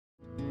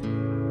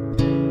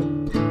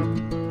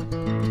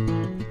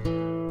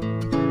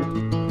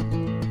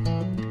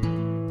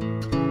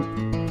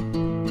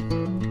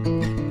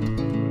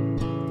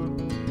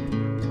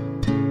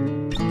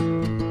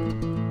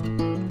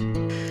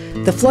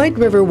The Floyd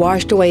River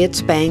washed away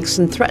its banks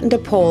and threatened a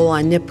pole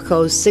on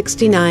NIPCO's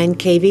 69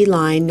 kV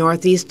line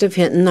northeast of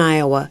Hinton,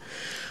 Iowa.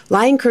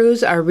 Line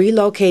crews are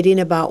relocating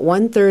about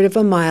 1/3 of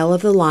a mile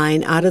of the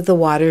line out of the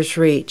water's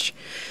reach.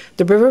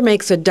 The river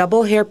makes a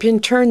double hairpin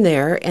turn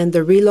there, and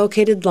the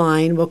relocated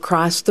line will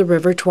cross the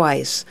river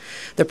twice.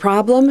 The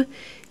problem?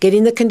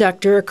 Getting the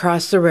conductor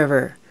across the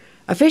river.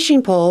 A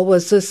fishing pole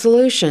was the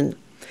solution.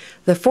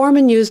 The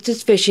foreman used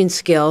his fishing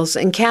skills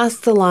and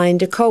cast the line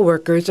to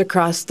co-workers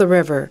across the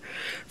river.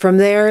 From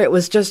there, it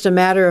was just a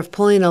matter of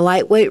pulling a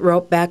lightweight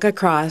rope back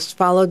across,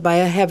 followed by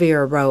a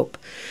heavier rope.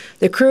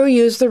 The crew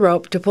used the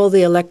rope to pull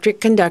the electric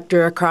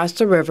conductor across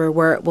the river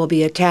where it will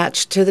be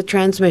attached to the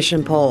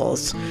transmission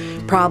poles.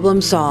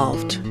 Problem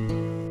solved.